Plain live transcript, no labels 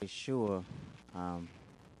sure. Um,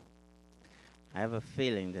 I have a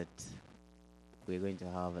feeling that we're going to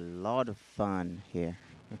have a lot of fun here.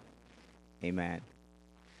 Amen.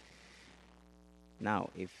 Now,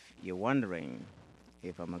 if you're wondering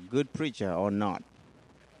if I'm a good preacher or not,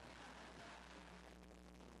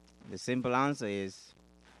 the simple answer is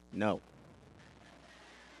no.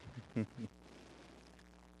 I'm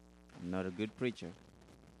not a good preacher.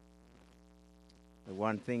 The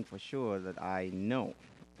one thing for sure that I know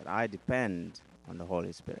that I depend on the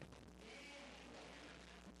Holy Spirit.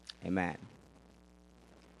 Amen.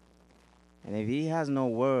 And if He has no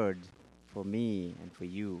word for me and for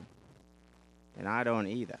you, then I don't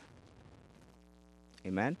either.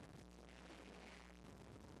 Amen.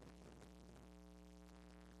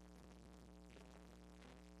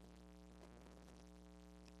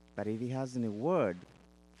 But if He has any word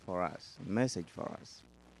for us, a message for us,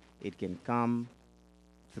 it can come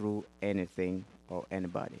through anything or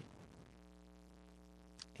anybody.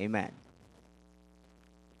 Amen.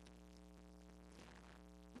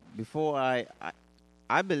 Before I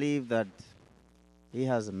believe that He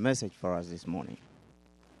has a message for us this morning.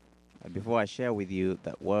 But before I share with you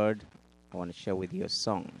that word, I want to share with you a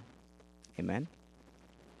song. Amen.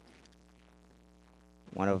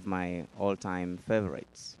 One of my all-time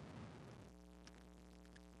favorites.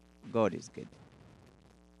 God is good.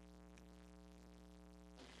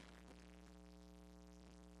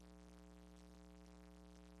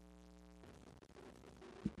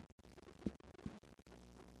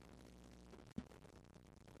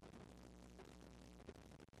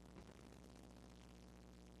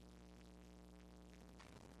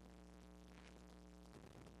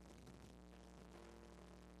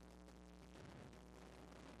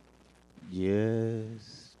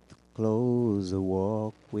 Just close a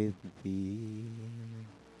walk with Thee.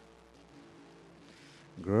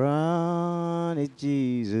 Granted,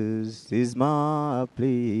 Jesus is my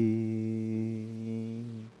plea.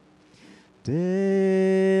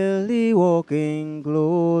 Daily walking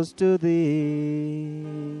close to Thee.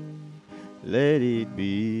 Let it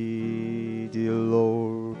be, dear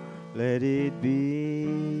Lord, let it be.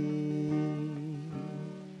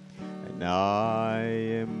 And I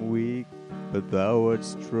am weak, but Thou art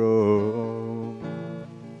strong.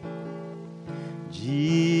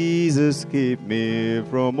 Jesus, keep me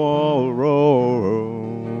from all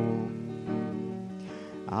wrong.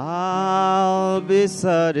 I'll be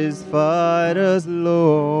satisfied as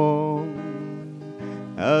long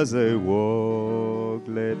as I walk.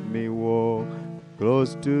 Let me walk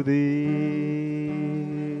close to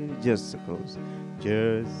Thee. Just a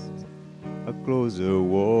closer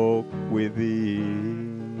walk with Thee.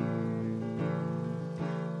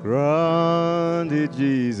 Granted,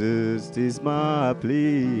 Jesus, 'tis my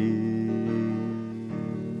plea.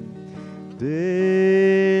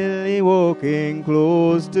 Daily walking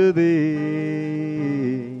close to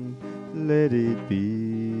Thee. Let it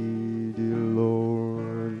be, dear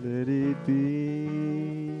Lord, let it be.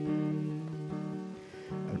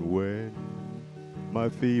 And when my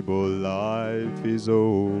feeble life is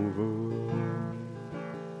over,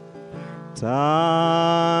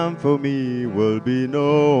 time for me will be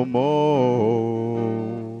no more.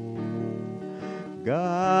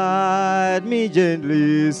 Guide me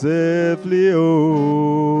gently, safely,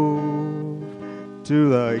 to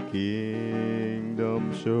Thy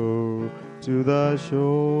kingdom shore, to Thy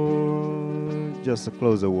shore. Just a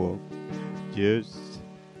closer walk, just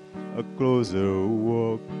a closer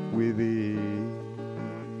walk with Thee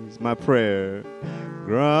is my prayer.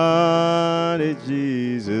 Granted,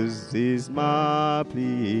 Jesus is my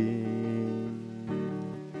plea.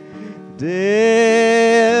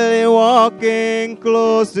 Daily walking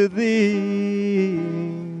close to Thee.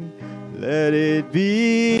 Let it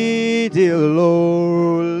be, dear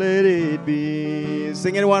Lord, let it be.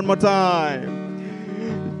 Sing it one more time.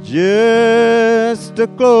 Just a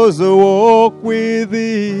closer walk with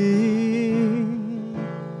Thee.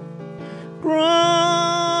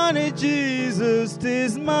 Granted, Jesus,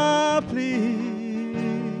 'tis my plea.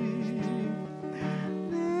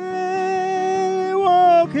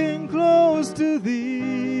 Walking close to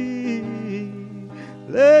Thee.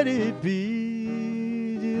 Let it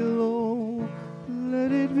be, dear Lord.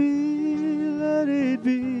 Let it be, let it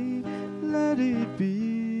be, let it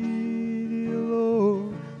be, dear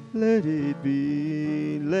Lord. Let it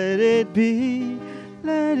be, let it be,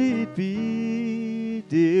 let it be,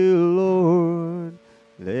 dear Lord.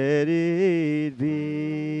 Let it be.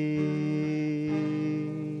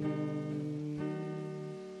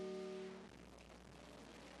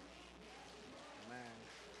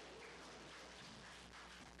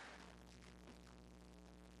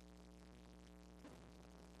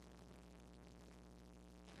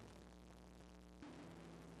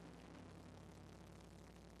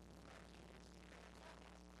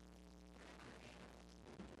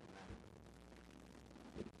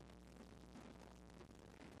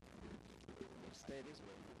 Stay this way.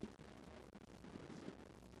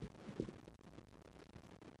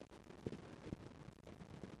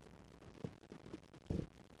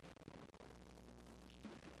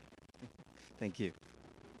 Thank you.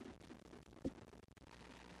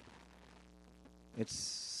 It's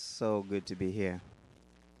so good to be here.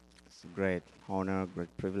 It's a great honor,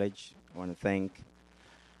 great privilege. I want to thank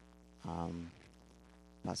um,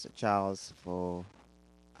 Pastor Charles for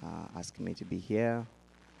asking me to be here.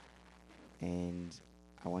 And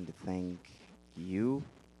I want to thank you,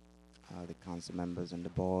 the council members on the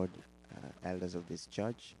board, elders of this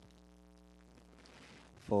church,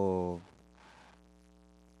 for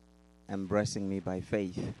embracing me by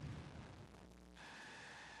faith.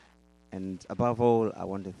 And above all, I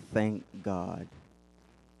want to thank God,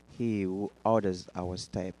 He who orders our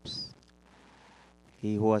steps,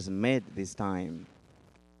 He who has made this time.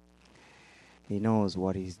 He knows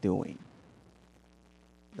what He's doing.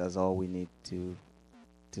 That's all we need to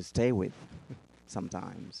stay with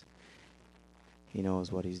sometimes. He knows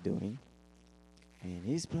what He's doing. And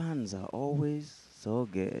His plans are always so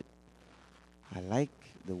good. I like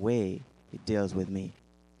the way He deals with me.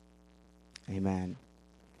 Amen.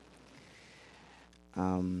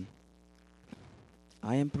 I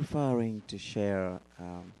am preferring to share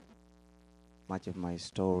much of my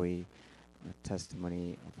story, a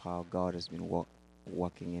testimony of how God has been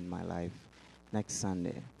working in my life next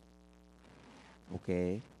Sunday.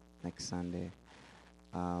 Okay, next Sunday.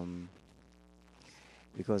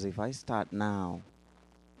 Because if I start now,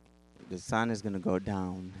 the sun is going to go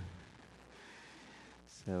down.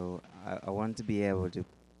 So I want to be able to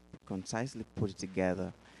concisely put it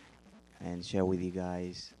together and share with you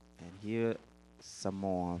guys and hear some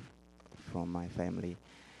more from my family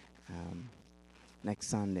next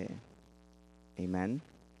Sunday. Amen.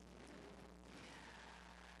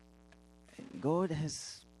 God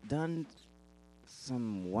has done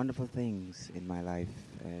some wonderful things in my life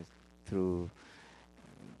through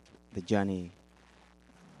the journey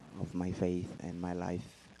of my faith and my life,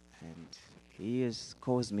 and He has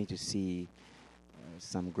caused me to see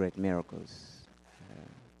some great miracles.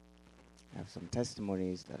 I have some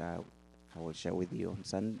testimonies that I will share with you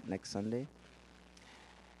on next Sunday.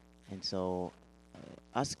 And so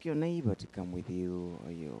ask your neighbor to come with you,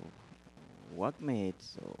 or your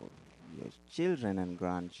workmates, or your children and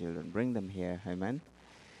grandchildren. Bring them here, amen.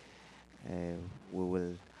 We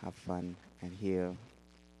will have fun and hear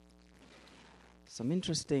some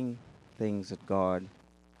interesting things that God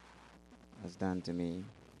has done to me,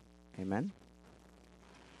 amen.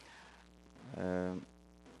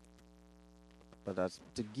 But that's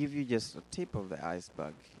to give you just a tip of the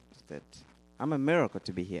iceberg, is that I'm a miracle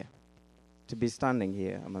to be here. To be standing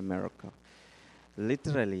here, I'm a miracle.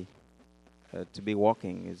 Literally, to be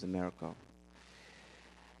walking is a miracle.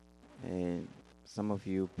 And some of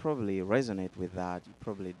you probably resonate with that. You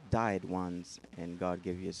probably died once and God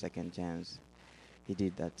gave you a second chance. He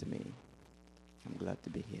did that to me. I'm glad to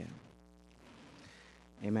be here.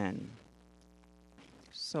 Amen.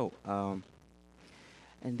 So, and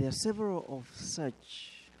there are several of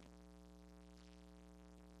such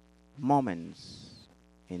moments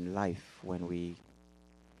in life when we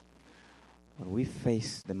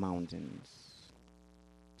face the mountains,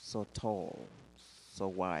 so tall, so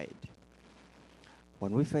wide,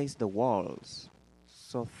 when we face the walls,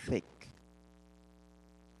 so thick,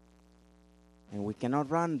 and we cannot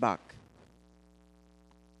run back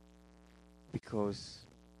because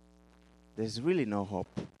there's really no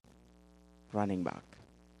hope running back.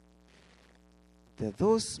 There are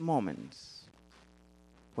those moments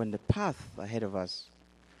when the path ahead of us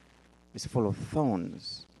is full of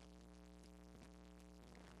thorns,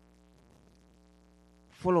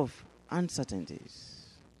 full of uncertainties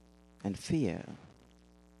and fear.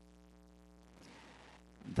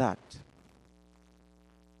 That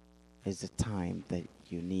is the time that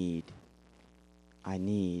I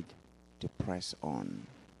need to press on.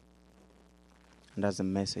 And that's the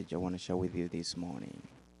message I want to share with you this morning.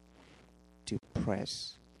 To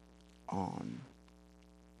press on.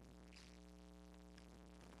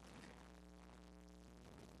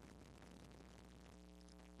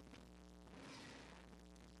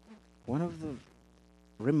 One of the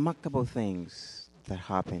remarkable things that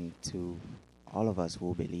happen to all of us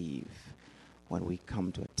who believe when we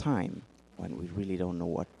come to a time when we really don't know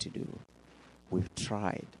what to do. We've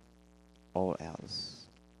tried all else,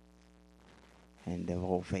 and they've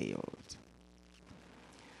all failed.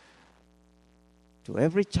 To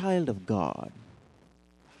every child of God,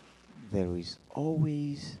 there is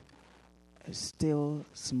always a still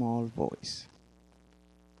small voice.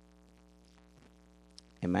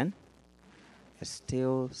 Amen? A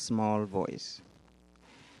still small voice.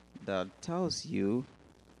 that tells you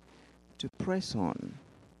to press on.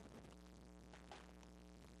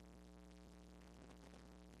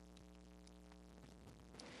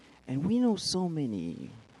 And we know so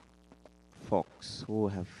many folks who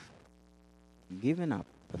have given up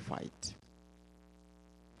the fight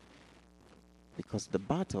because the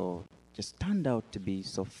battle just turned out to be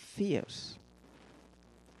so fierce,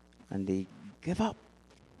 and they gave up.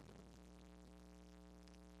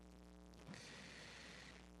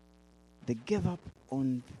 They gave up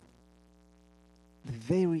on the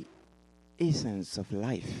very essence of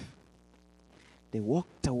life. They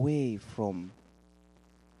walked away from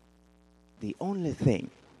the only thing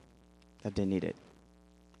that they needed.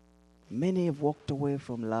 Many have walked away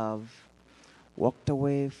from love, walked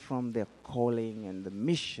away from their calling and the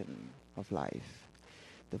mission of life.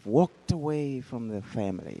 They've walked away from their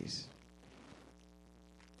families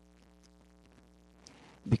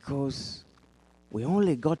because we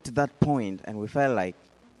only got to that point and we felt like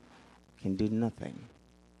we can do nothing.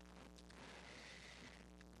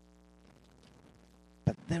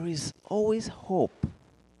 But there is always hope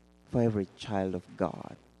for every child of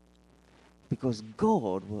God, because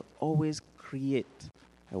God will always create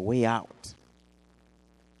a way out.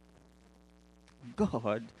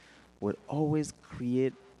 God will always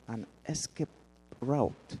create an escape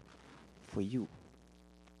route for you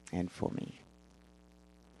and for me.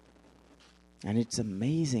 And it's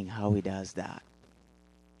amazing how He does that.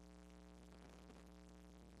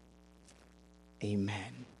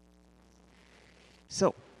 Amen.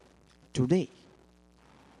 So, today,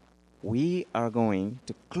 we are going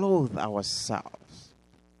to clothe ourselves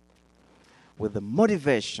with the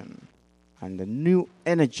motivation and the new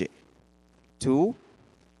energy to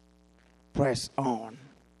press on.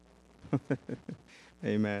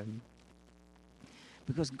 Amen.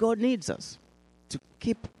 Because God needs us to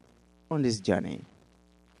keep on this journey.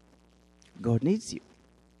 God needs you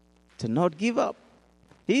to not give up.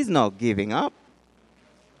 He's not giving up.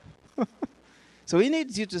 So He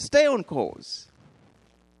needs you to stay on course.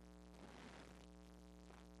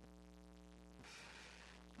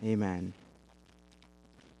 Amen.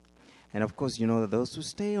 And of course, you know that those who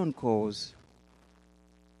stay on course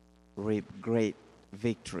reap great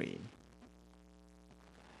victory.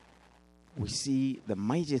 We see the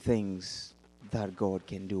mighty things that God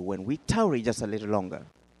can do when we tarry just a little longer.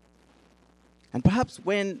 And perhaps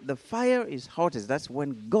when the fire is hottest, that's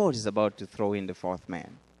when God is about to throw in the fourth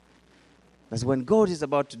man. That's when God is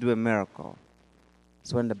about to do a miracle.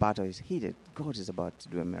 It's when the battle is heated, God is about to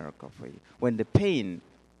do a miracle for you. When the pain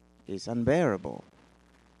is unbearable,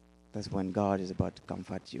 that's when God is about to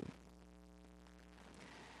comfort you.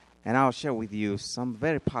 And I'll share with you some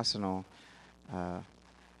very personal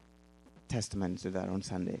testaments to that on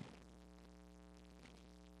Sunday.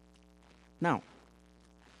 Now,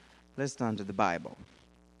 let's turn to the Bible.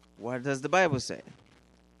 What does the Bible say?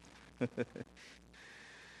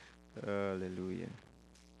 Hallelujah.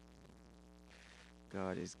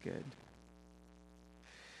 God is good.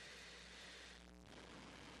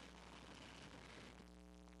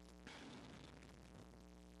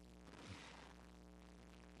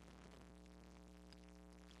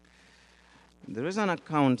 There is an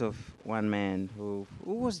account of one man who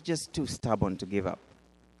was just too stubborn to give up.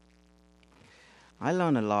 I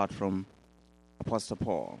learned a lot from Apostle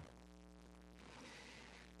Paul.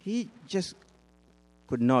 He just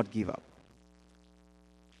could not give up.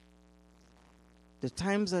 The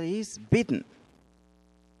times that he's beaten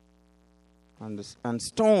and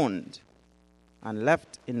stoned and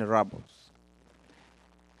left in the rubble.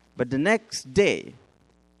 But the next day,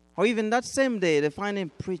 or even that same day, they find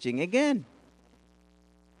him preaching again.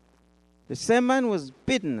 The same man was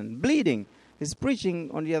beaten and bleeding. He's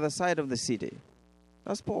preaching on the other side of the city.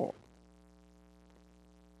 That's Paul.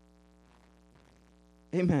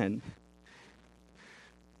 Amen.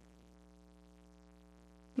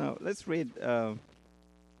 Now, let's read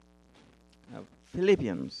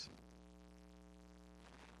Philippians.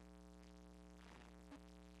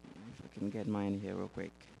 If I can get mine here real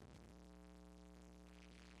quick.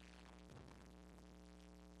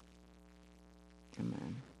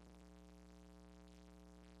 Amen.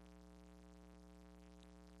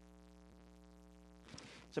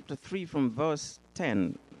 Chapter 3 from verse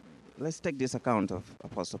 10. Let's take this account of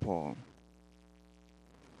Apostle Paul.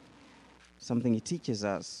 Something he teaches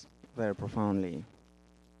us very profoundly.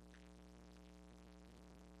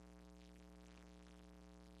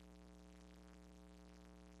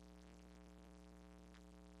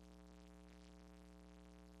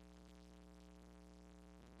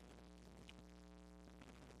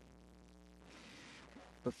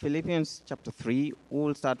 But Philippians chapter 3,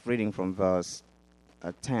 we'll start reading from verse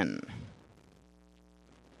 10.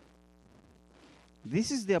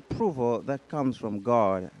 This is the approval that comes from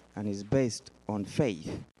God and is based on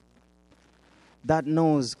faith that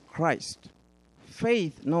knows Christ.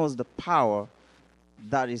 Faith knows the power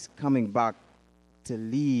that is coming back to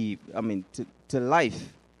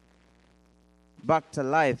life. Back to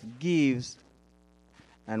life gives,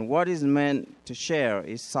 and what is meant to share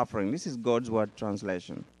is suffering. This is God's word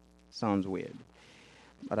translation. Sounds weird,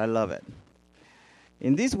 but I love it.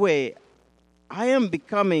 In this way, I am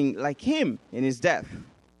becoming like him in his death,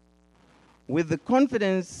 with the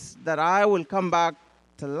confidence that I will come back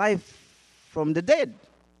to life from the dead.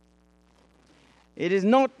 It is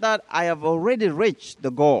not that I have already reached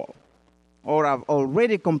the goal or I've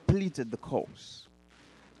already completed the course,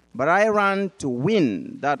 but I run to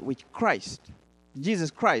win that which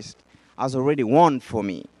Jesus Christ, has already won for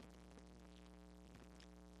me.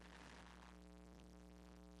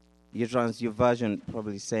 Your version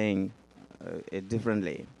probably saying it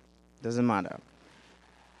differently. Doesn't matter.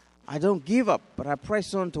 I don't give up, but I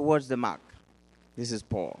press on towards the mark. This is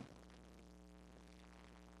Paul.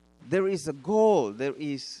 There is a goal. There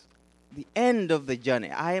is the end of the journey.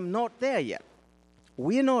 I am not there yet.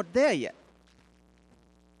 We're not there yet.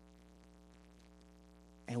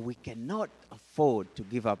 And we cannot afford to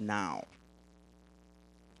give up now.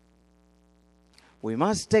 We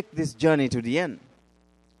must take this journey to the end.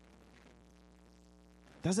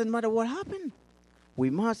 Doesn't matter what happened.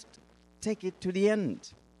 We must take it to the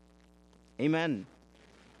end. Amen.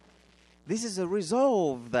 This is a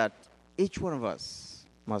resolve that each one of us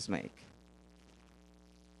must make.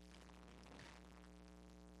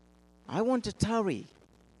 I want to tarry.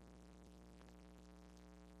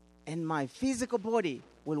 And my physical body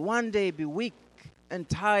will one day be weak and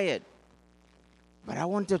tired. But I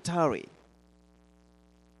want to tarry.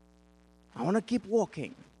 I want to keep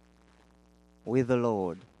walking with the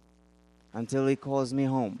Lord until he calls me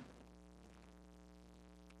home.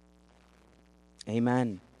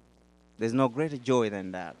 Amen. There's no greater joy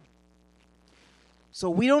than that. So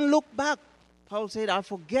we don't look back. Paul said, I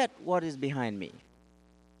forget what is behind me.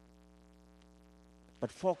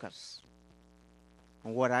 But focus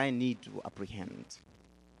on what I need to apprehend.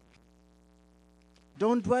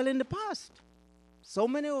 Don't dwell in the past. So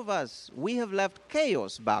many of us, we have left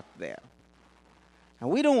chaos back there. And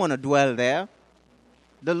we don't want to dwell there.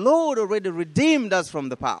 The Lord already redeemed us from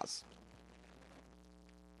the past.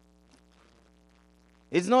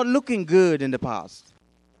 It's not looking good in the past.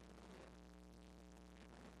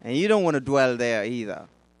 And you don't want to dwell there either.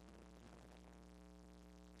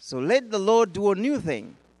 So let the Lord do a new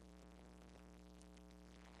thing.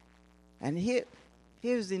 And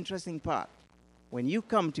here's the interesting part. When you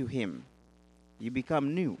come to him, you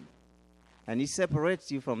become new. And he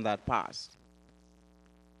separates you from that past.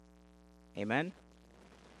 Amen?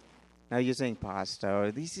 Now you're saying,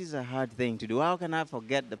 Pastor, this is a hard thing to do. How can I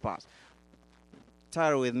forget the past?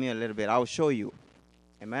 Tarry with me a little bit. I'll show you.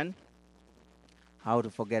 Amen? How to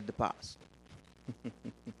forget the past.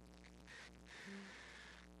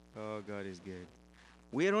 Oh, God is good.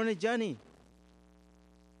 We're on a journey.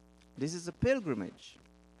 This is a pilgrimage.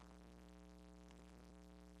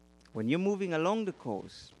 When you're moving along the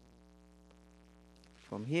coast,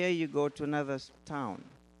 from here you go to another town.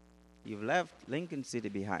 You've left Lincoln City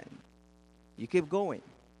behind. You keep going.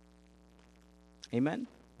 Amen?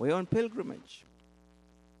 We're on pilgrimage.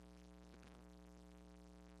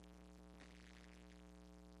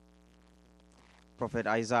 Prophet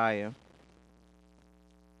Isaiah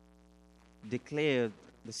declared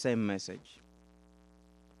the same message.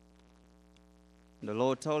 The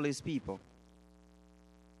Lord told his people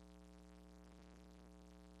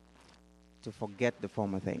to forget the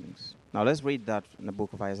former things. Now let's read that in the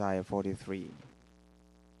book of Isaiah 43.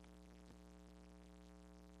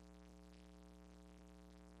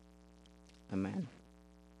 Amen.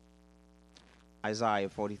 Isaiah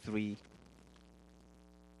 43,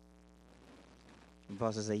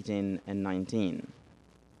 verses 18 and 19.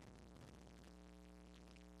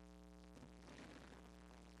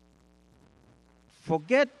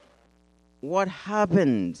 Forget what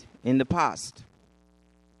happened in the past.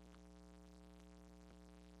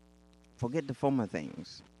 Forget the former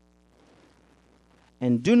things.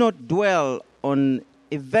 And do not dwell on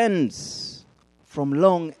events from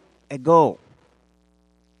long ago.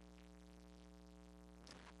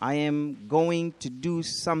 I am going to do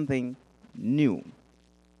something new,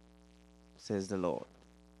 says the Lord.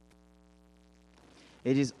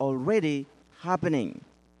 It is already happening.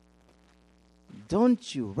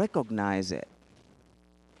 Don't you recognize it?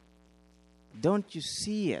 Don't you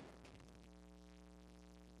see it?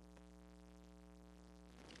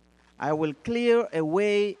 I will clear a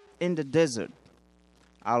way in the desert.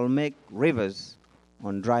 I'll make rivers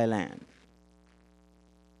on dry land.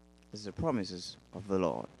 These are the promises of the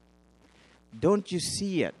Lord. Don't you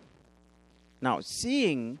see it? Now,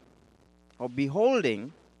 seeing or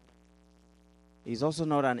beholding is also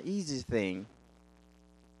not an easy thing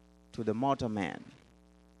to the mortal man.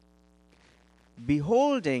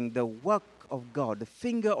 Beholding the work of God, the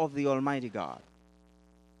finger of the Almighty God,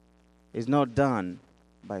 is not done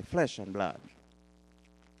by flesh and blood.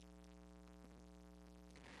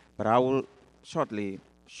 But I will shortly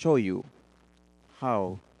show you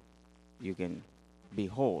how you can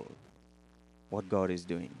behold what God is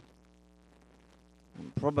doing.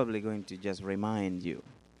 I'm probably going to just remind you.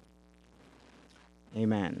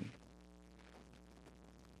 Amen.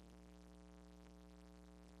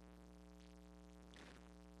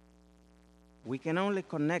 We can only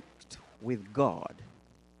connect with God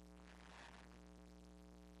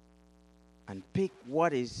and pick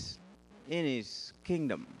what is in His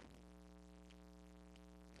kingdom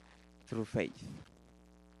through faith.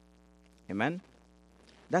 Amen?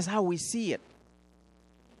 That's how we see it.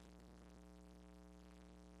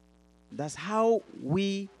 That's how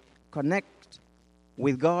we connect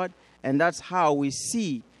with God, and that's how we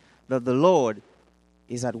see that the Lord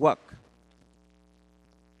is at work.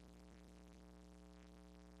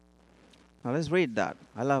 Now let's read that.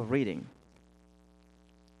 I love reading.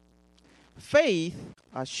 Faith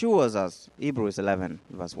assures us, Hebrews 11,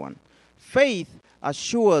 verse 1. Faith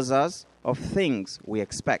assures us of things we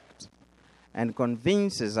expect and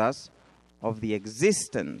convinces us of the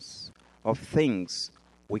existence of things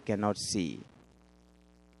we cannot see.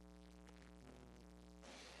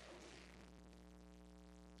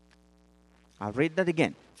 I'll read that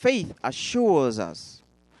again. Faith assures us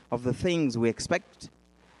of the things we expect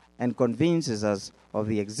and convinces us of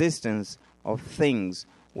the existence of things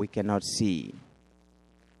we cannot see.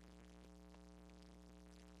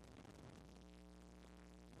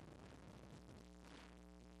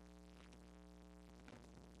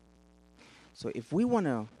 So if we want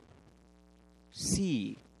to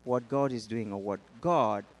see what God is doing or what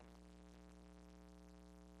God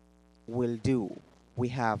will do, we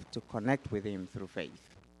have to connect with Him through faith.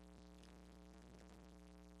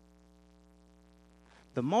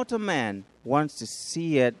 The mortal man wants to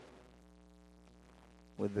see it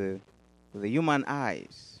with the human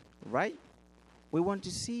eyes, right? We want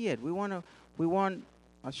to see it. We want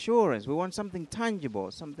assurance. We want something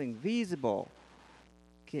tangible, something visible.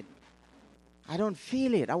 I don't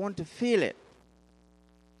feel it. I want to feel it.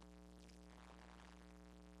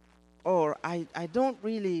 Or I don't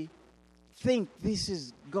really think this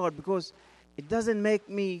is God because it doesn't make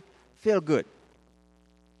me feel good.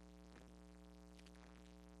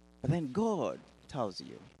 But then God tells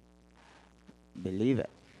you, believe it.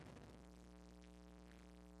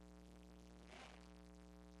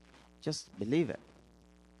 Just believe it.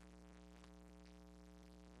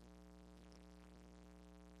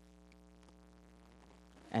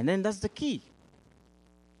 And then that's the key.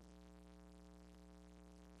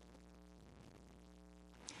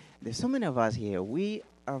 There's so many of us here. We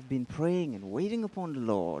have been praying and waiting upon the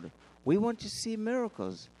Lord. We want to see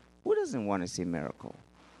miracles. Who doesn't want to see miracle?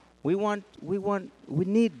 We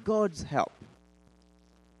need God's help.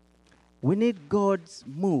 We need God's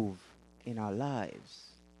move in our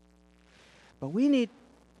lives. But we need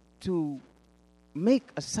to make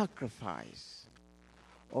a sacrifice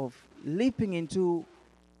of leaping into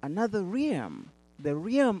another realm, the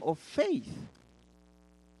realm of faith.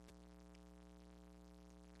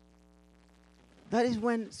 That is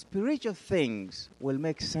when spiritual things will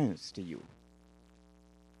make sense to you.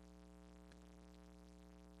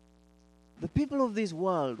 The people of this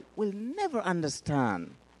world will never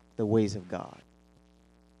understand the ways of God.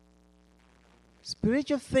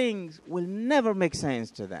 Spiritual things will never make sense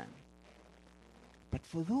to them. But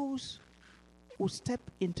for those who step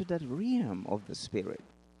into that realm of the Spirit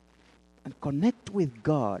and connect with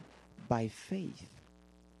God by faith,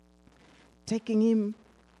 taking Him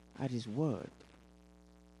at His word,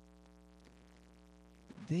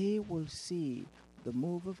 they will see the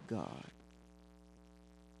move of God.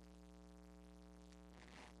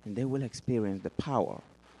 And they will experience the power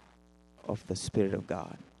of the Spirit of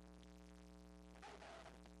God.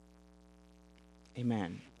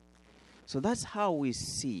 Amen. So that's how we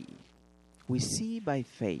see. We see by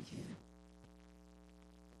faith.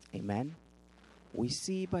 Amen. We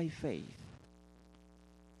see by faith.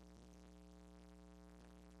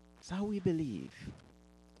 That's how we believe.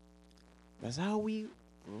 That's how we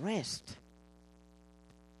rest.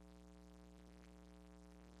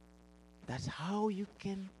 That's how you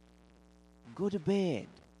can go to bed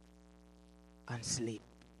and sleep.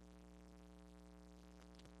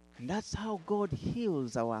 And that's how God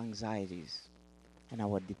heals our anxieties and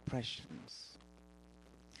our depressions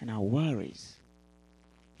and our worries.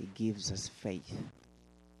 He gives us faith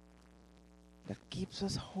that keeps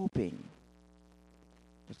us hoping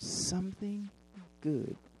that something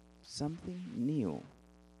good, something new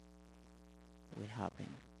will happen.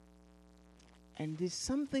 And this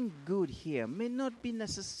something good here may not be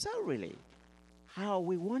necessarily how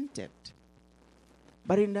we want it,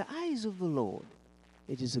 but in the eyes of the Lord,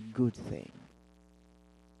 it is a good thing.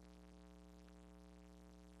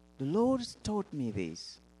 The Lord has taught me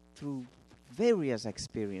this through various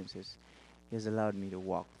experiences He has allowed me to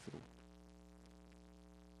walk through.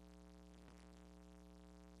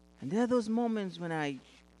 And there are those moments when I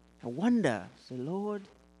wonder, say, Lord,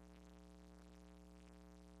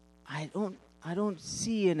 I don't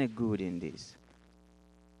see any good in this.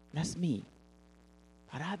 That's me.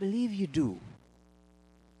 But I believe you do.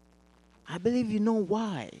 I believe you know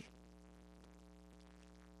why.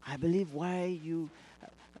 I believe why you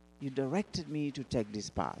directed me to take this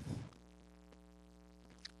path.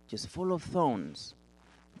 Just full of thorns,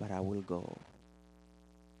 but I will go.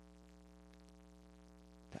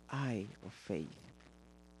 The eye of faith.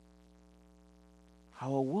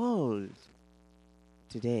 Our world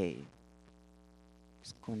today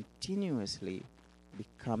is continuously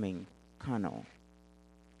becoming carnal.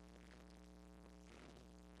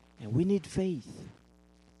 And we need faith.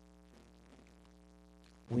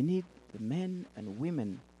 We need the men and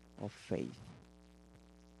women of faith.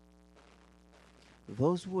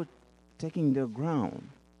 Those who are taking their ground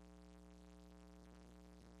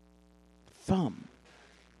firm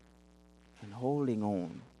and holding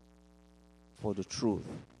on for the truth,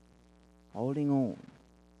 holding on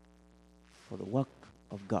for the work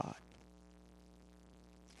of God.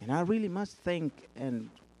 And I really must thank and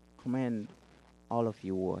commend all of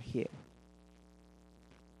you who are here.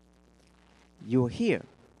 You're here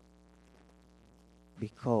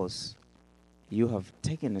because you have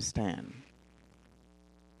taken a stand.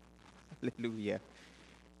 Hallelujah.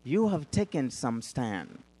 You have taken some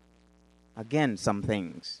stand against some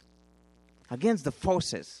things, against the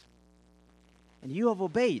forces. And you have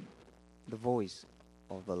obeyed the voice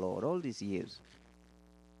of the Lord all these years.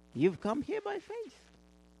 You've come here by faith.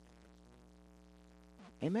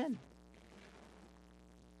 Amen.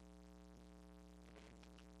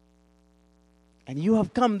 And you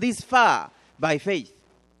have come this far by faith.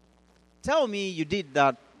 Tell me you did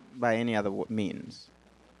that by any other means.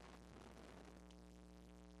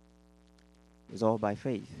 It's all by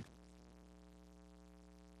faith.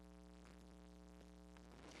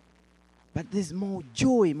 But there's more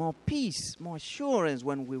joy, more peace, more assurance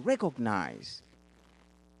when we recognize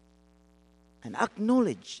and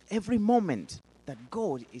acknowledge every moment that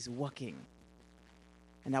God is working.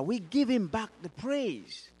 And that we give Him back the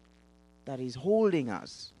praise that He's holding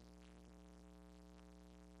us,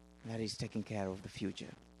 that He's taking care of the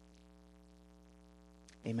future.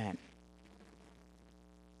 Amen.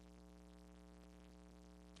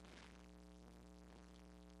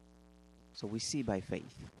 So we see by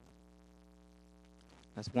faith.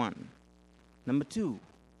 That's one. Number two,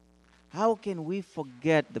 how can we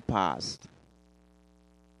forget the past?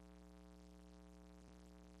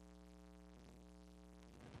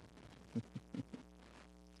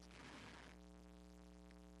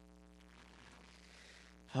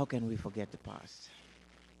 How can we forget the past?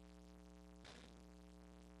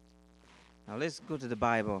 Now let's go to the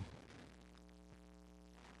Bible.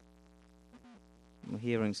 I'm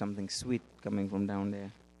hearing something sweet coming from down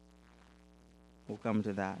there. We'll come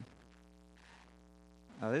to that.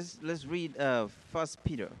 Let's read 1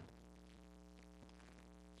 Peter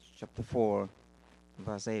chapter 4,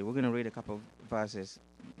 verse 8. We're going to read a couple of verses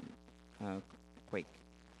quick.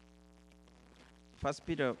 1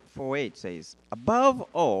 Peter 4:8 says, above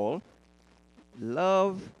all,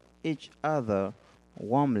 love each other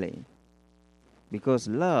warmly, because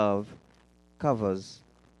love covers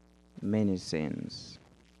many sins.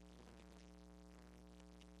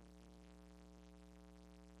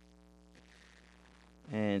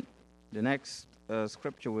 And the next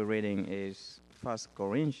scripture we're reading is 1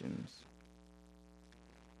 Corinthians,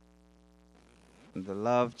 the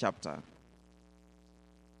love chapter.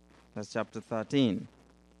 That's chapter 13.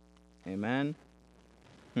 Amen.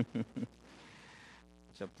 Chapter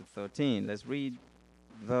 13. Let's read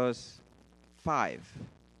verse 5.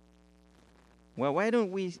 Well, why don't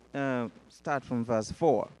we start from verse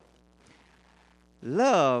 4?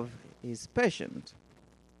 Love is patient.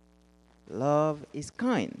 Love is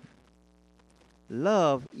kind.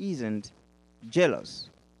 Love isn't jealous.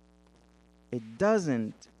 It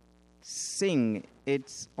doesn't sing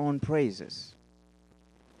its own praises.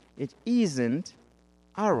 It isn't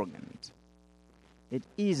arrogant. It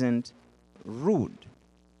isn't rude.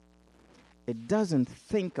 It doesn't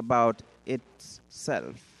think about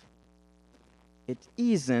itself. It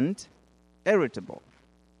isn't irritable.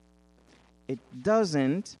 It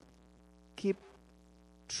doesn't keep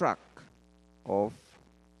track of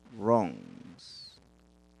wrongs.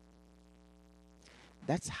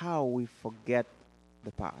 That's how we forget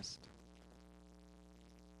the past.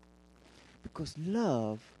 Because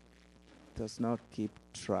love does not keep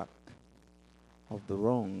track of the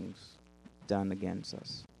wrongs done against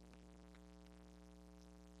us.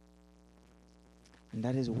 And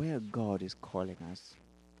that is where God is calling us.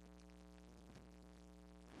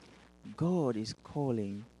 God is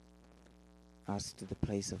calling us to the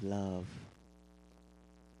place of love,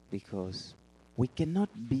 because we cannot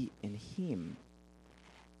be in Him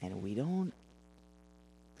and we don't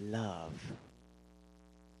love.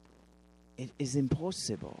 It is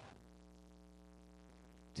impossible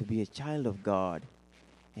to be a child of God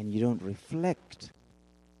and you don't reflect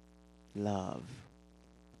love,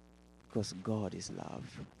 because God is love.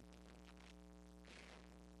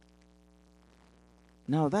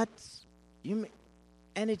 Now that's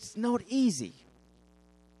and it's not easy,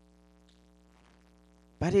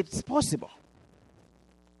 but it's possible,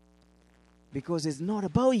 because it's not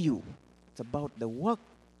about you. It's about the works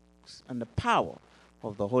and the power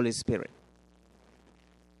of the Holy Spirit,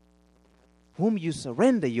 whom you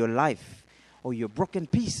surrender your life or your broken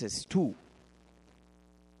pieces to,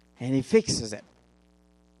 and He fixes it,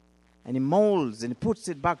 and He molds and He puts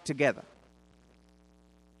it back together.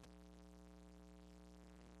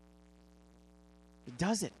 He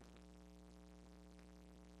does it.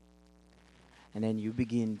 And then you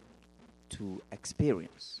begin to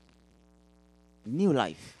experience new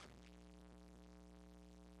life.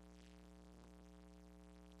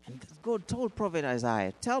 And God told Prophet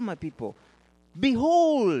Isaiah, tell my people,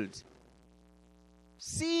 behold,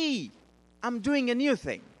 see, I'm doing a new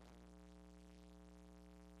thing.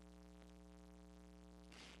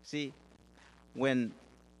 See, when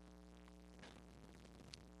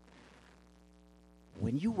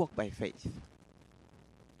you walk by faith,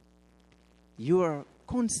 you are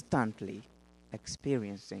constantly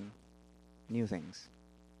experiencing new things.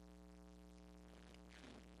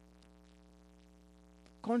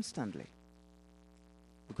 Constantly.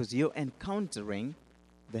 Because you're encountering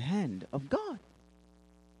the hand of God.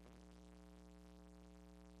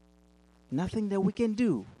 Nothing that we can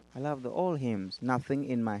do. I love the old hymns. Nothing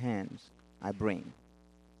in my hands I bring.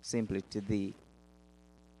 Simply to Thee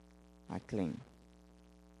I cling.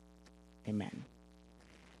 Amen.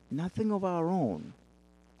 Nothing of our own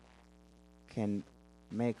can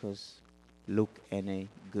make us look any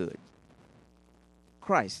good.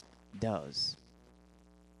 Christ does.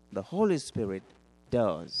 The Holy Spirit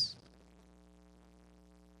does.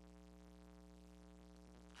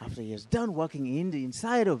 After He has done working in the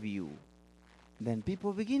inside of you, then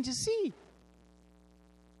people begin to see.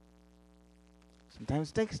 Sometimes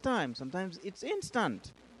it takes time. Sometimes it's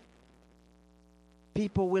instant.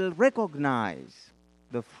 People will recognize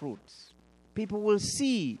the fruits. People will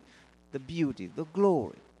see the beauty, the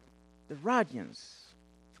glory, the radiance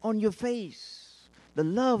on your face, the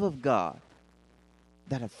love of God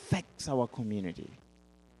that affects our community,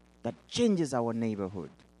 that changes our neighborhood,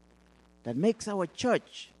 that makes our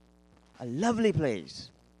church a lovely place,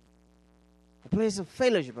 a place of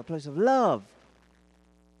fellowship, a place of love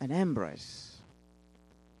and embrace.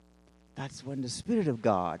 That's when the Spirit of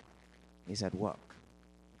God is at work.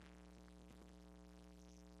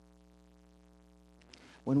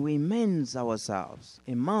 When we immerse ourselves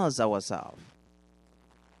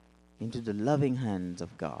into the loving hands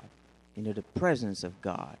of God, into the presence of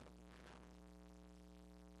God,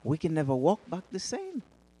 we can never walk back the same.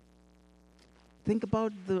 Think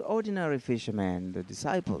about the ordinary fishermen, the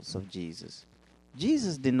disciples of Jesus.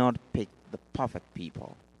 Jesus did not pick the perfect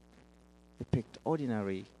people. He picked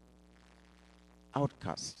ordinary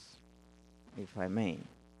outcasts, if I may.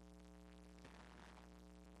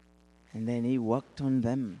 And then He worked on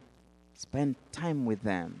them, spent time with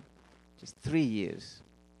them, just 3 years.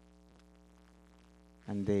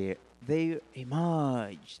 And they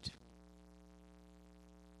emerged.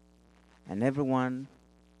 And everyone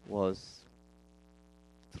was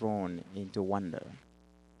thrown into wonder.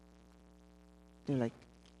 They're like,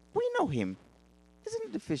 we know him. Isn't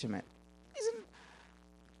it the fisherman?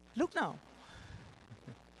 Look now.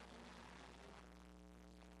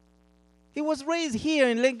 He was raised here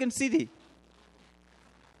in Lincoln City.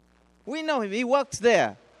 We know him. He works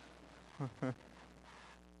there.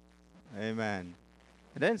 Amen.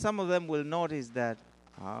 Then some of them will notice that,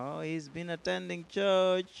 oh, he's been attending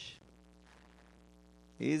church.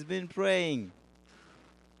 He's been praying.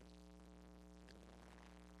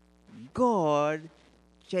 God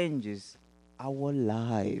changes our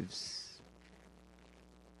lives.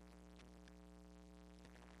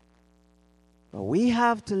 But we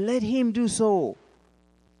have to let Him do so.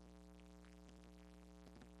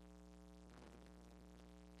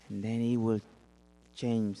 And then He will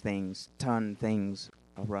change things, turn things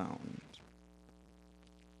around.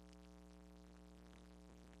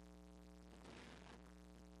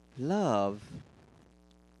 Love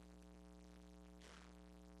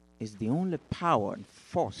is the only power and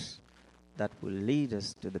force that will lead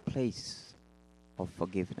us to the place of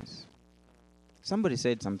forgiveness. Somebody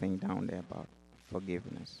said something down there about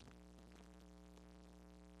forgiveness.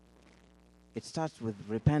 It starts with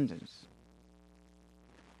repentance.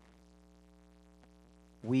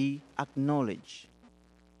 We acknowledge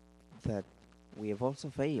that we have also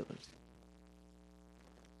failed.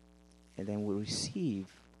 And then we receive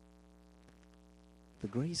the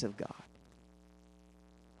grace of God.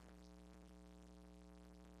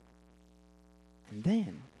 And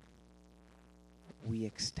then we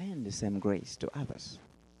extend the same grace to others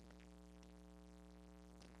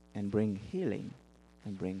and bring healing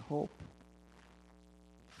and bring hope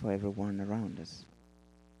for everyone around us.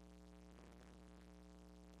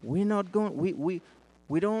 We're not going,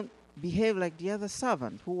 we don't behave like the other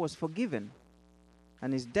servant who was forgiven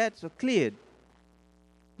and his debts were cleared.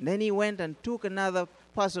 And then he went and took another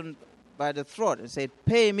person by the throat and said,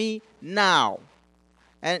 "Pay me now."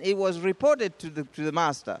 And it was reported to the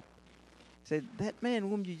master. He said, "That man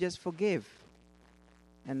whom you just forgave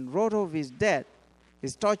and wrote off his debt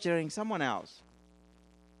is torturing someone else."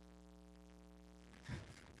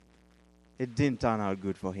 It didn't turn out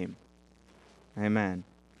good for him. Amen.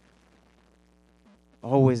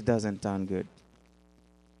 Always doesn't turn good.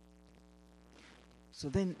 So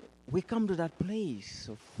then we come to that place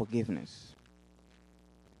of forgiveness.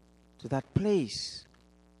 To that place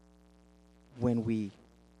when we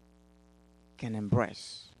can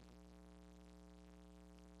embrace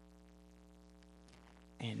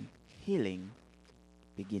and healing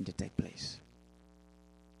begin to take place.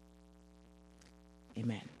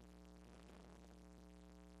 Amen.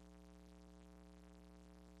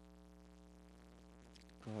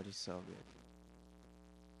 God is so good.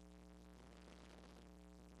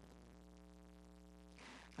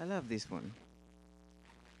 I love this one.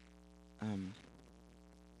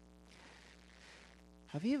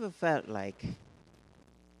 Have you ever felt like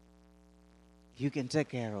you can take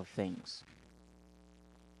care of things?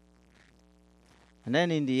 And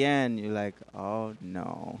then in the end, you're like, oh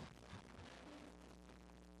no.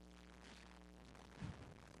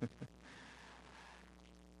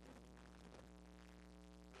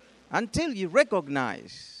 Until you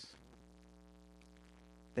recognize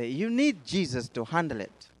that you need Jesus to handle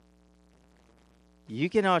it, you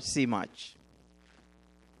cannot see much.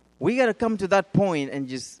 We got to come to that point and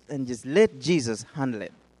just let Jesus handle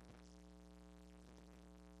it.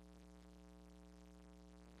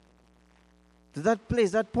 To that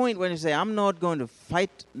place, that point when you say, I'm not going to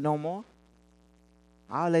fight no more,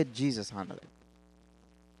 I'll let Jesus handle it.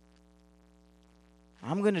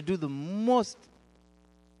 I'm going to do the most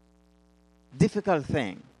difficult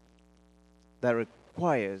thing that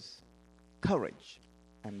requires courage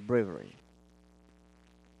and bravery.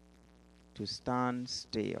 To stand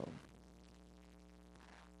still.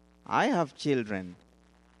 I have children,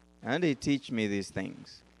 and they teach me these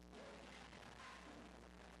things.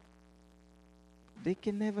 They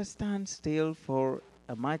can never stand still for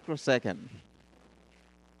a microsecond.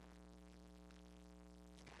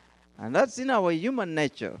 And that's in our human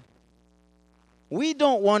nature. We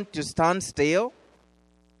don't want to stand still.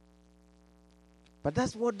 But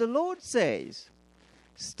that's what the Lord says.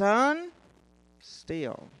 Stand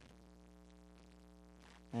still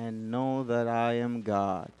and know that I am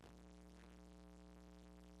God.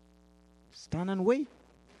 Stand and wait.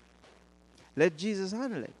 Let Jesus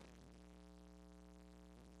handle it.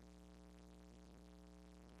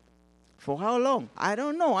 For how long? I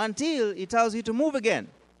don't know, until He tells you to move again.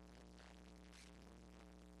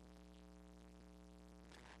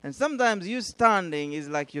 And sometimes you standing is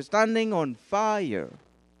like you're standing on fire.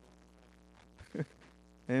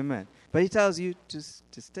 Amen. But He tells you to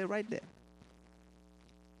stay right there.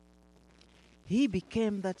 He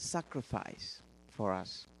became that sacrifice for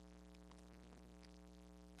us.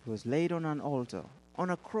 He was laid on an altar, on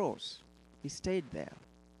a cross. He stayed there.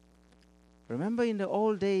 Remember in the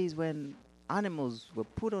old days when animals were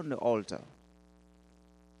put on the altar?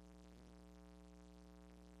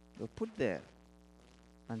 They were put there.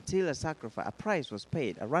 until a price was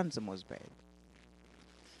paid, a ransom was paid.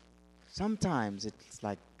 Sometimes it's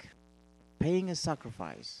like paying a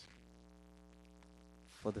sacrifice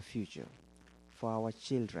for the future, for our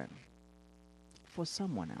children, for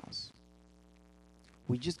someone else.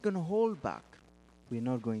 We're just going to hold back. We're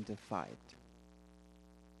not going to fight.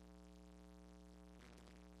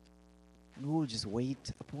 And we'll just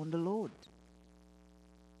wait upon the Lord.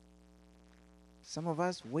 Some of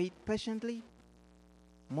us wait patiently.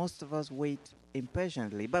 Most of us wait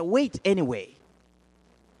impatiently. But wait anyway.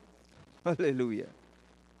 Hallelujah.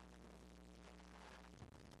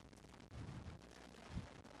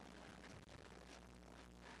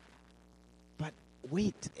 But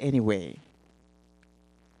wait anyway.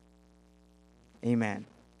 Amen.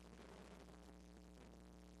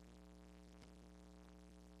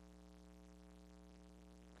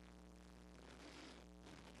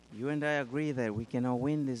 You and I agree that we cannot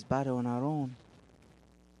win this battle on our own.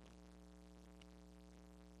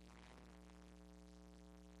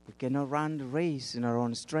 We cannot run the race in our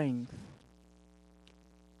own strength.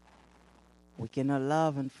 We cannot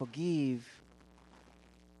love and forgive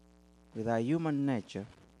with our human nature.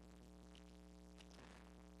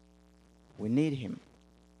 We need Him.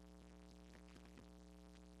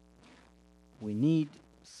 We need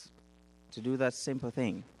to do that simple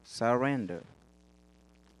thing, surrender.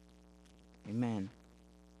 Amen.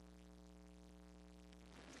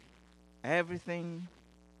 Everything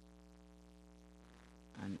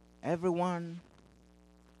and everyone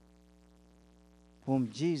whom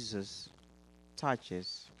Jesus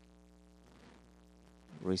touches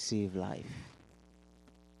receive life.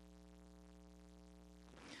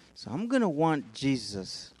 So I'm going to want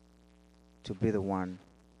Jesus to be the one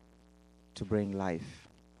to bring life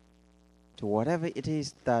to whatever it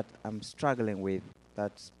is that I'm struggling with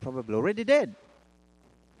that's probably already dead.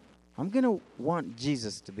 I'm going to want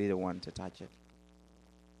Jesus to be the one to touch it.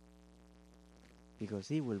 Because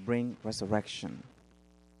He will bring resurrection.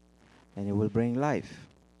 And He will bring life.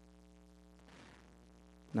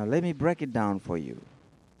 Now let me break it down for you.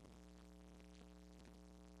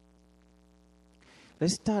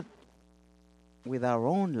 Let's start with our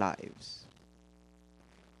own lives.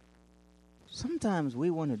 Sometimes we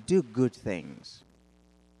want to do good things.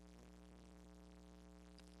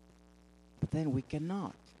 But then we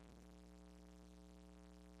cannot.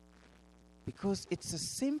 Because it's a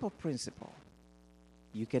simple principle.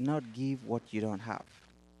 You cannot give what you don't have.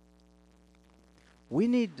 We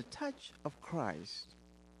need the touch of Christ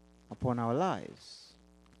upon our lives.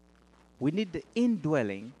 We need the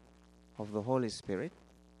indwelling of the Holy Spirit.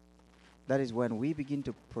 That is when we begin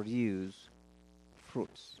to produce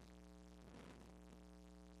fruits.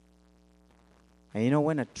 And you know,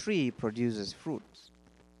 when a tree produces fruits,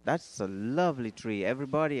 that's a lovely tree.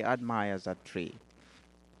 Everybody admires that tree.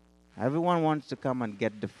 Everyone wants to come and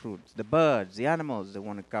get the fruits. The birds, the animals, they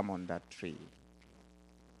want to come on that tree.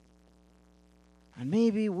 And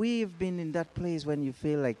maybe we've been in that place when you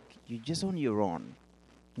feel like you're just on your own.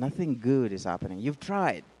 Nothing good is happening. You've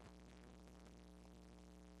tried.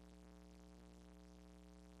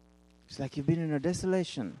 It's like you've been in a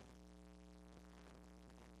desolation.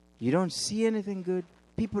 You don't see anything good.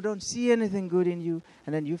 People don't see anything good in you.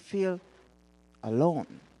 And then you feel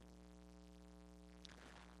alone.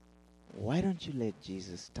 Why don't you let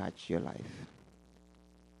Jesus touch your life?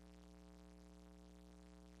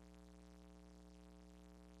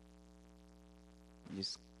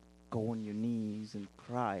 Just go on your knees and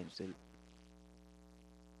cry and say,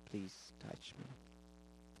 please touch me.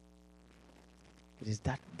 It is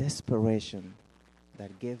that desperation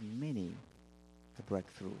that gave many a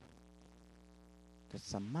breakthrough. That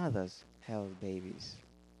some mothers held babies.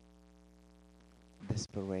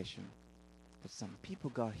 Desperation. That some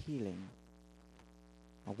people got healing.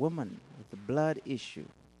 A woman with a blood issue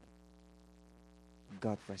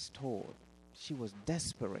got restored. She was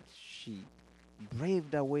desperate. She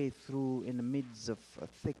braved her way through in the midst of a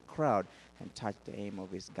thick crowd and touched the hem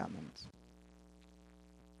of His garment.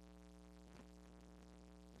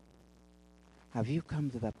 Have you come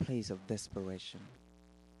to that place of desperation?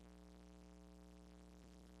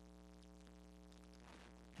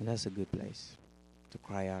 And that's a good place to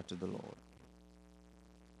cry out to the Lord.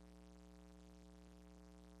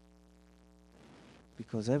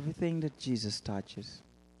 Because everything that Jesus touches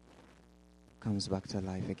comes back to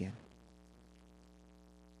life again.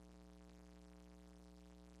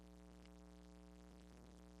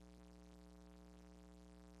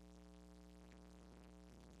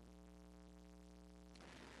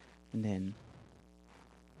 And then,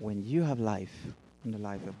 when you have life in the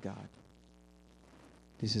life of God,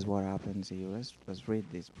 this is what happens here. Let's read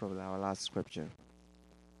this, probably our last scripture.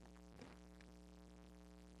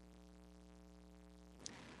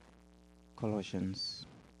 Colossians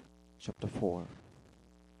chapter 4.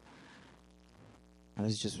 And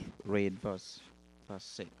let's just read verse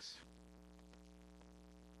 6.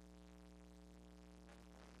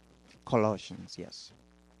 Colossians, yes.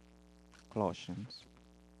 Colossians.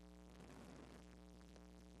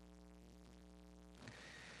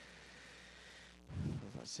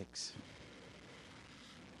 Verse 6.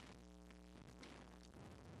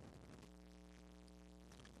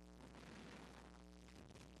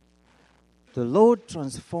 The Lord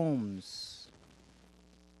transforms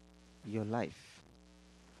your life.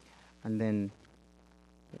 And then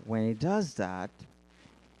when He does that,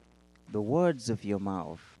 the words of your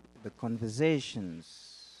mouth, the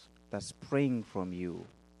conversations that spring from you,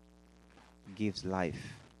 gives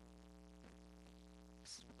life.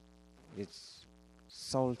 It's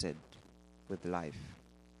salted with life.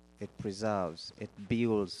 It preserves, it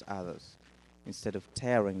builds others instead of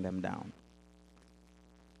tearing them down.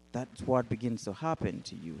 That's what begins to happen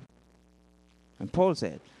to you. And Paul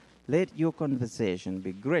said, let your conversation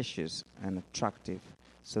be gracious and attractive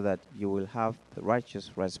so that you will have the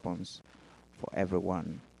righteous response for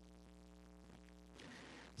everyone.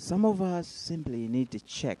 Some of us simply need to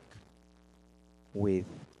check with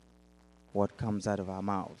what comes out of our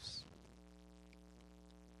mouths.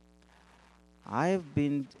 I've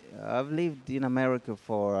lived in America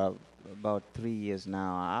for about 3 years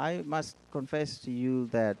now. I must confess to you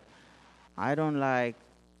that I don't like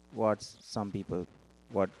what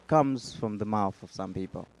comes from the mouth of some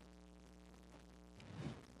people.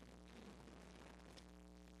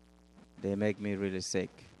 They make me really sick.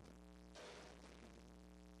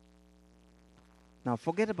 Now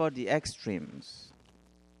forget about the extremes.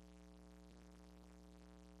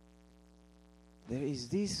 There is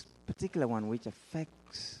this particular one which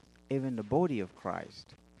affects even the body of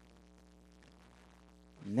Christ.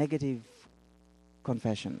 Negative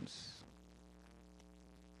confessions.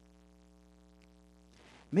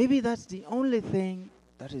 Maybe that's the only thing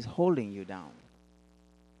that is holding you down.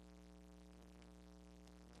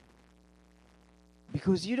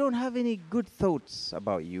 Because you don't have any good thoughts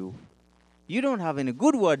about you. You don't have any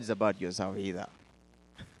good words about yourself either.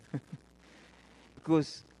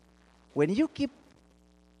 Because when you keep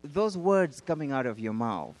those words coming out of your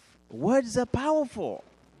mouth, words are powerful.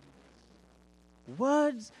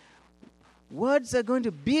 Words are going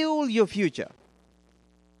to build your future.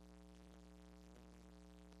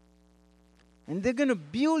 And they're going to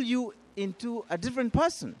build you into a different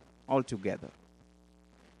person altogether.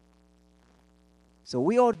 So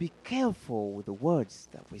we ought to be careful with the words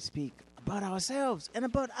that we speak about ourselves and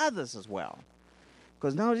about others as well.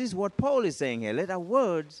 Because now this is what Paul is saying here. Let our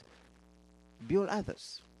words build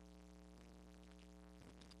others,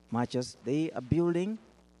 much as they are building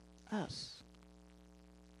us.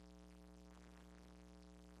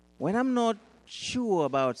 When I'm not sure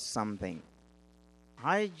about something,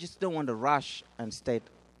 I just don't want to rush and state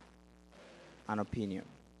an opinion,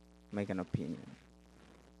 make an opinion,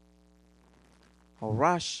 or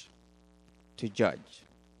rush to judge,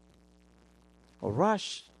 or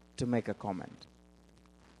rush to make a comment.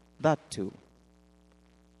 That too.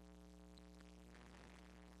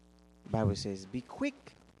 The Bible says, be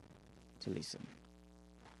quick to listen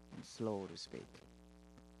and slow to speak.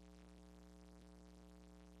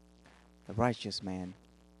 The righteous man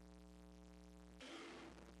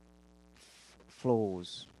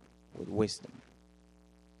flows with wisdom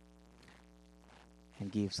and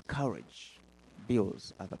gives courage,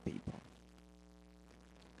 builds other people.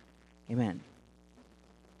 Amen.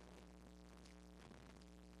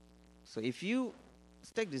 So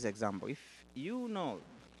let's take this example. If you know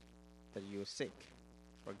that you're sick,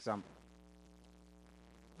 for example,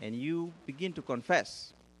 and you begin to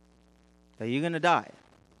confess that you're going to die,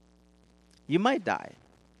 you might die.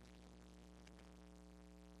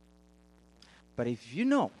 But if you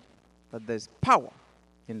know that there's power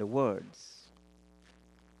in the words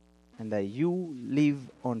and that you live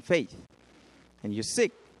on faith and you're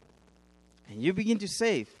sick and you begin to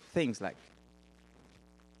say things like,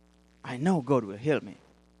 I know God will heal me.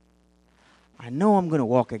 I know I'm going to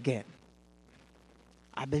walk again.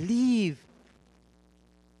 I believe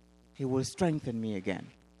He will strengthen me again.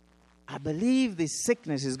 I believe this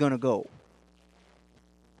sickness is going to go.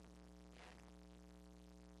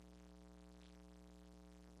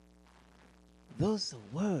 Those are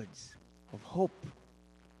words of hope,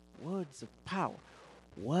 words of power,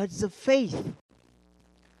 words of faith,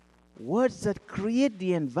 words that create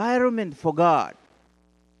the environment for God.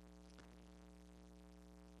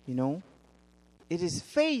 You know, it is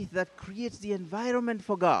faith that creates the environment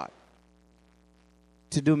for God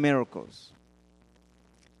to do miracles.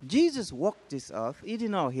 Jesus walked this earth. He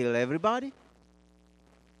did not heal everybody.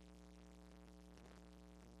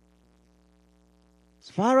 As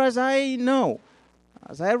far as I know,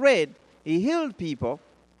 as I read, he healed people,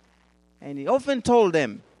 and he often told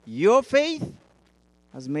them, your faith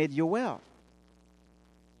has made you well.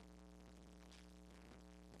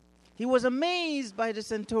 He was amazed by the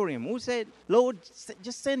centurion who said, Lord,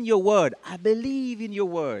 just send your word. I believe in your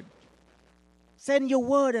word. Send your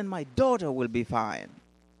word and my daughter will be fine.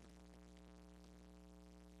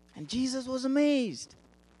 And Jesus was amazed.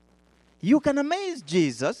 You can amaze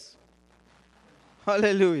Jesus.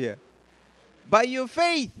 Hallelujah. By your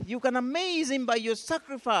faith. You can amaze him by your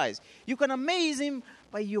sacrifice. You can amaze him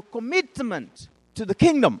by your commitment to the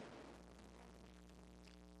kingdom.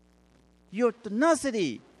 Your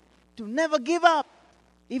tenacity to never give up,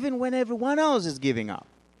 even when everyone else is giving up.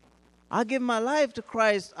 I gave my life to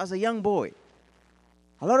Christ as a young boy.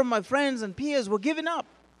 A lot of my friends and peers were giving up.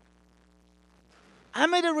 I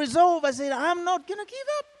made a resolve. I said, I'm not going to give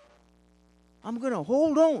up. I'm going to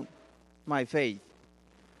hold on my faith.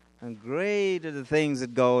 And great are the things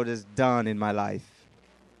that God has done in my life.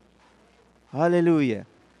 Hallelujah.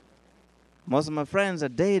 Most of my friends are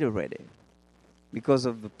dead already because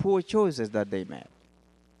of the poor choices that they made.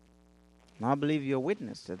 And I believe you're a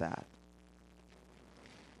witness to that.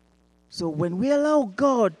 So when we allow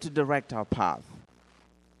God to direct our path,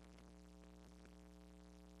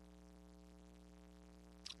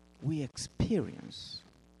 we experience,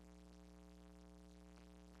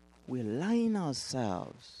 we align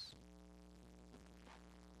ourselves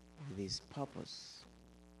with his purpose.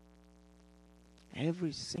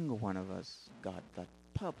 Every single one of us got that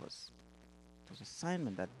purpose, that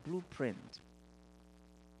assignment, that blueprint.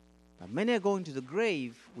 But many are going to the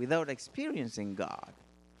grave without experiencing God,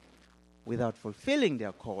 without fulfilling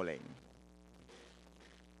their calling.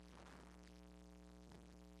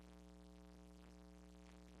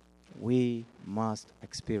 We must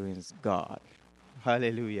experience God.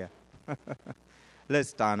 Hallelujah. Let's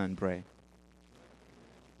stand and pray.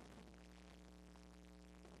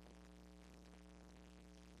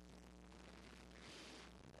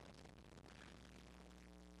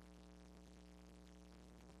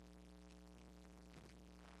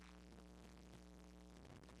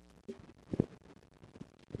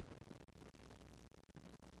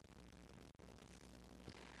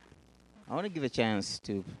 I want to give a chance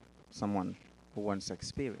to someone who wants to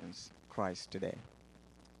experience Christ today.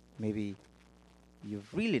 Maybe you've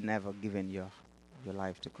really never given your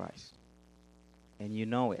life to Christ, and you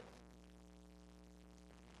know it.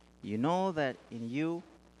 You know that in you,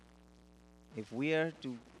 if we are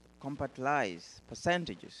to compartmentalize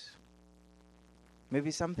percentages, maybe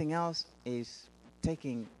something else is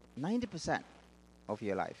taking 90% of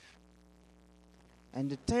your life. And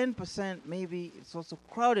the 10% maybe it's also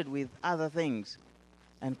crowded with other things.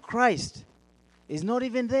 And Christ is not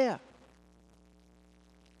even there.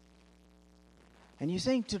 And you're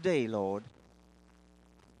saying today, Lord,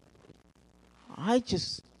 I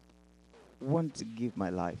just want to give my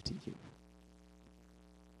life to you.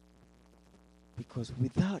 Because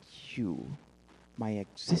without you, my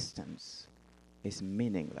existence is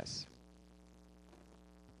meaningless.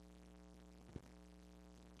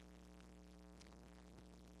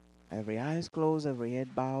 Every eye is closed, every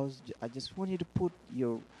head bows. I just want you to put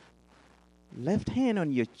your left hand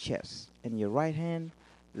on your chest and your right hand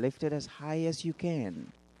lifted as high as you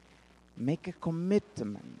can. Make a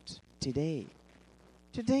commitment today.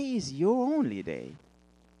 Today is your only day.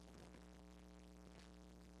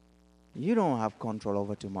 You don't have control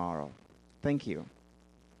over tomorrow. Thank you.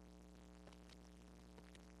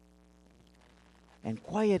 And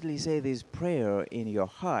quietly say this prayer in your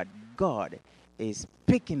heart. God is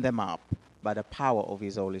picking them up by the power of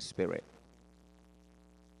his Holy Spirit.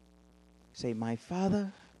 Say, my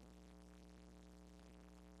Father,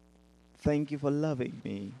 thank you for loving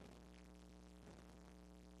me.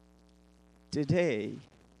 Today,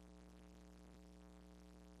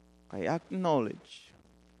 I acknowledge,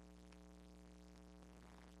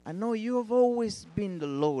 I know you have always been the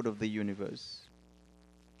Lord of the universe.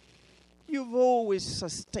 You've always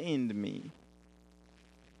sustained me.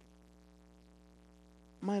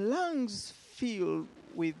 My lungs fill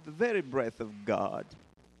with the very breath of God.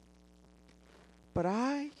 But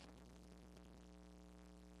I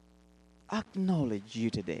acknowledge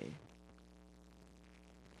you today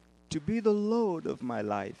to be the Lord of my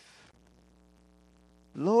life.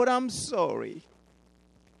 Lord, I'm sorry.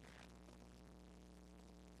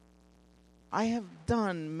 I have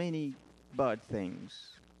done many bad things.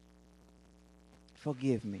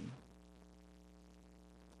 Forgive me.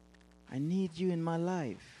 I need you in my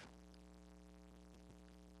life.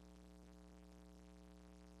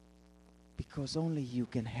 because only you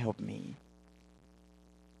can help me.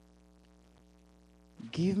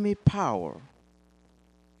 Give me power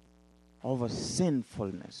over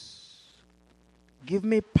sinfulness. Give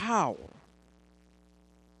me power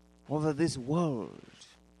over this world.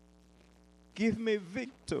 Give me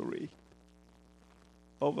victory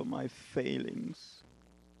over my failings.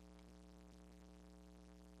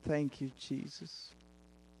 Thank you, Jesus,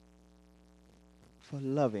 for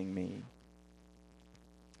loving me.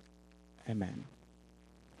 Amen.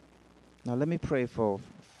 Now let me pray for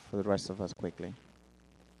the rest of us quickly.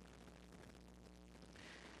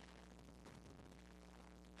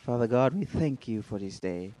 Father God, we thank you for this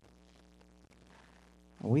day.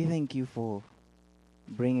 We thank you for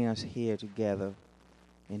bringing us here together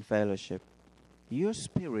in fellowship. Your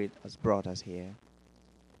Spirit has brought us here.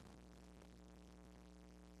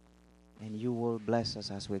 And you will bless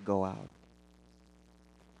us as we go out.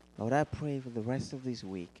 Lord, I pray for the rest of this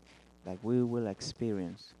week that we will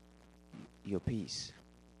experience your peace.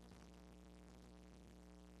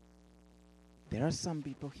 There are some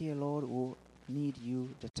people here, Lord, who need you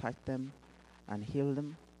to touch them and heal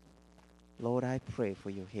them. Lord, I pray for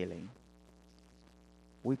your healing.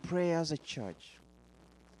 We pray as a church.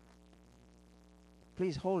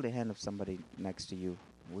 Please hold the hand of somebody next to you.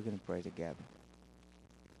 We're going to pray together.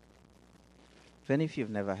 If any of you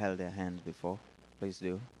have never held their hands before, please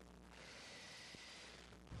do.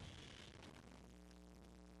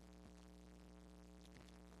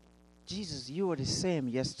 Jesus, you are the same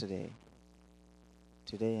yesterday,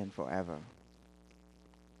 today, and forever.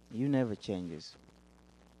 You never changes.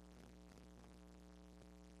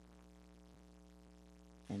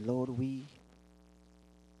 And Lord, we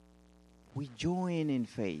join in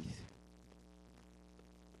faith.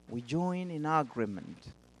 We join in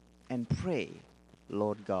agreement and pray,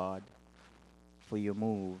 Lord God, for your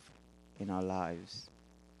move in our lives,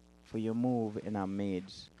 for your move in our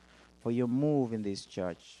midst, for your move in this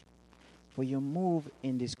church, for your move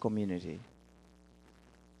in this community.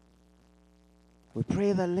 We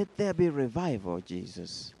pray that let there be revival,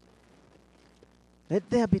 Jesus. Let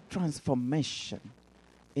there be transformation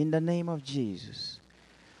in the name of Jesus.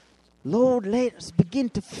 Lord, let us begin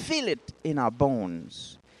to feel it in our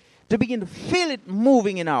bones, to begin to feel it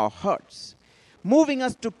moving in our hearts, moving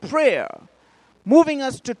us to prayer, moving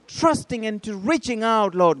us to trusting and to reaching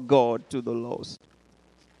out, Lord God, to the lost.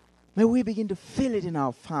 May we begin to feel it in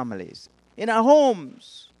our families, in our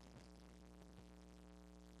homes.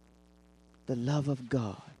 The love of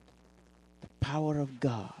God, the power of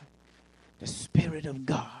God, the Spirit of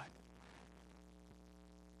God.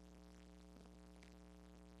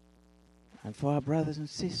 And for our brothers and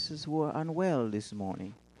sisters who are unwell this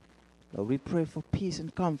morning, Lord, we pray for peace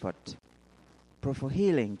and comfort. Pray for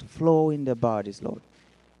healing to flow in their bodies, Lord.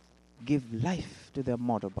 Give life to their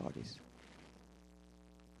mortal bodies.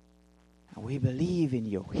 And we believe in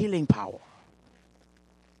your healing power.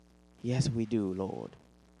 Yes, we do, Lord.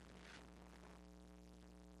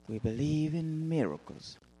 We believe in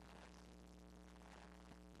miracles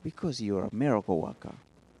because you are a miracle worker.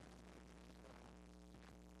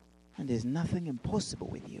 And there's nothing impossible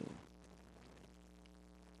with you.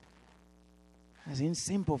 As in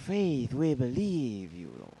simple faith, we believe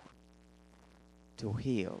you, Lord, to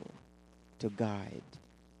heal, to guide,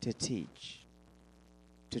 to teach,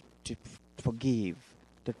 to forgive,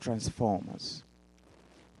 to transform us.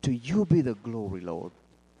 To you be the glory, Lord,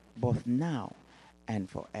 both now and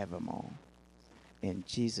forevermore. In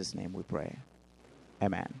Jesus' name we pray.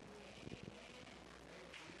 Amen.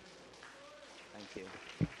 Thank you.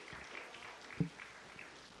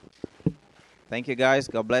 Thank you, guys.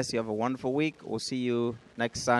 God bless you. Have a wonderful week. We'll see you next Sunday.